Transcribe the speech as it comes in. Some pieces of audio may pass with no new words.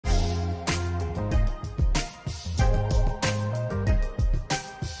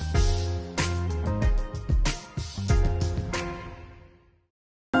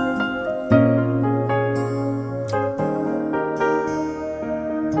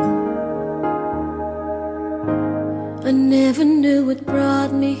knew what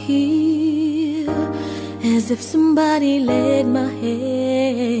brought me here, as if somebody led my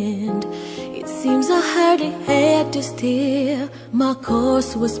hand. It seems I hardly had to steer, my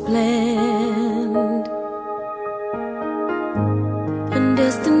course was planned. And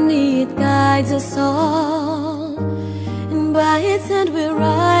destiny, it guides us all, and by its hand we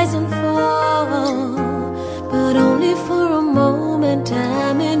rise and fall, but only for a moment,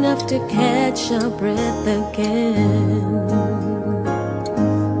 time enough to catch our breath again.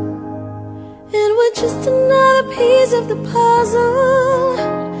 And we're just another piece of the puzzle,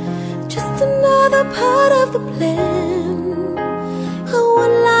 just another part of the plan. How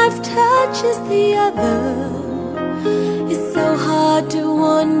one life touches the other is so hard to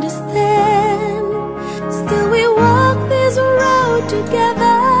understand. Still we walk this road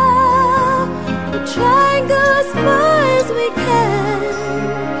together, we're trying go as far as we can,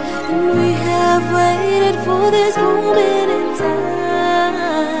 and we have waited for this moment in time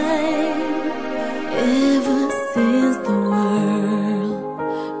ever since the world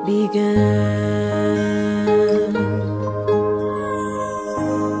began.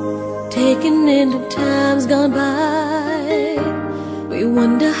 Taking into times gone by, we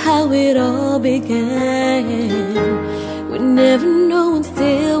wonder how it all began. We never know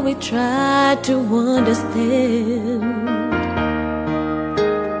until we try to understand.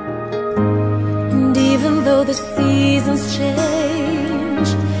 And even though the seasons change,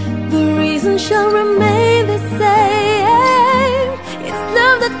 the reason shall remain the same. It's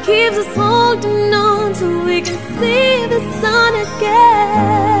love that keeps us holding on till we can see the sun again.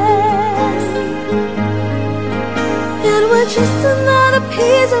 And we're just another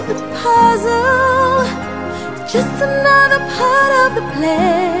piece of the puzzle, just another part of the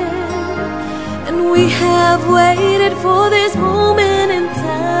plan. And we have waited for this moment in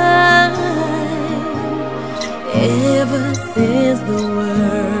time ever since the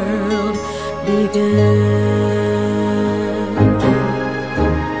world began.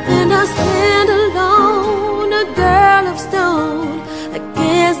 And I stand alone, a girl of stone,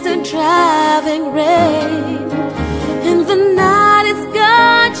 against the driving rain. And the night has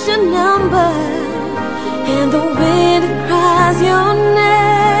got your number, and the wind cries your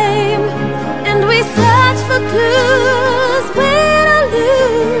name. And we search for clues, win or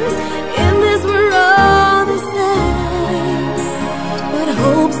lose, in this we're all the same. But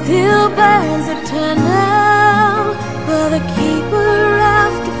hope still burns eternal for the keeper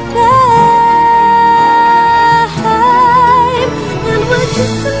of the flame. And we're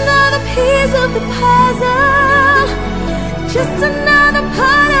just another piece of the puzzle, just another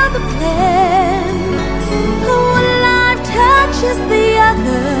part of the plan. One life touches the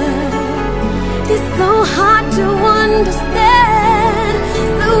other, it's so hard to understand.